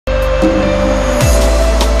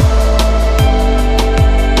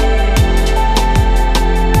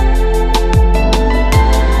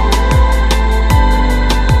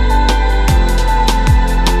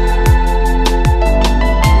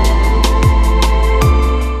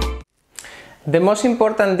The most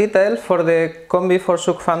important detail for the Combi for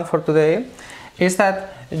Zouk Fun for today is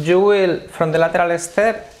that you will, from the lateral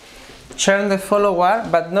step, turn the follower,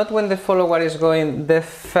 but not when the follower is going the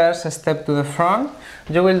first step to the front.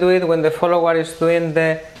 You will do it when the follower is doing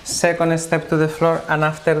the second step to the floor, and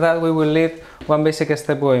after that we will lead one basic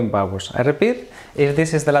step going backwards. I repeat, if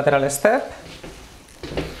this is the lateral step,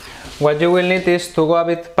 what you will need is to go a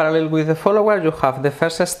bit parallel with the follower. You have the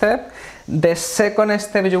first step. The second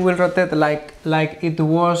step you will rotate like it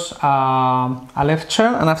was a left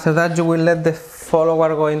turn, and after that you will let the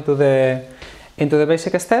follower go into the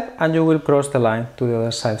basic step, and you will cross the line to the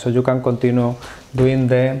other side, so you can continue doing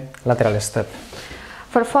the lateral step.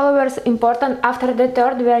 For followers, important, after the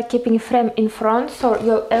third we are keeping frame in front, so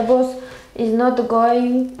your elbows is not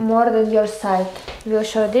going more than your side. We'll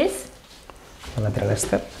show this. A lateral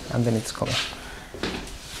step, and then it's coming.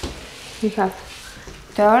 We have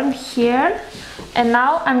turn here, and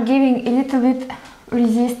now I'm giving a little bit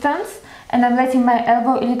resistance, and I'm letting my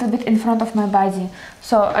elbow a little bit in front of my body,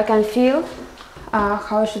 so I can feel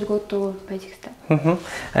how I should go to basic step.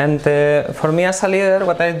 And for me as a leader,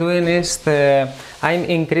 what I'm doing is I'm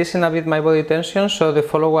increasing a bit my body tension, so the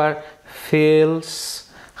follower feels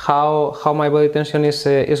how my body tension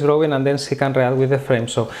is growing, and then she can react with the frame.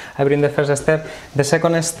 So I bring the first step, the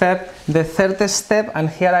second step, the third step, and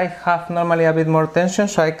here I have normally a bit more tension,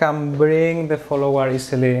 so I can bring the follower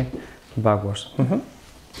easily backwards.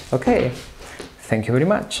 Okay, thank you very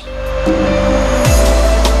much.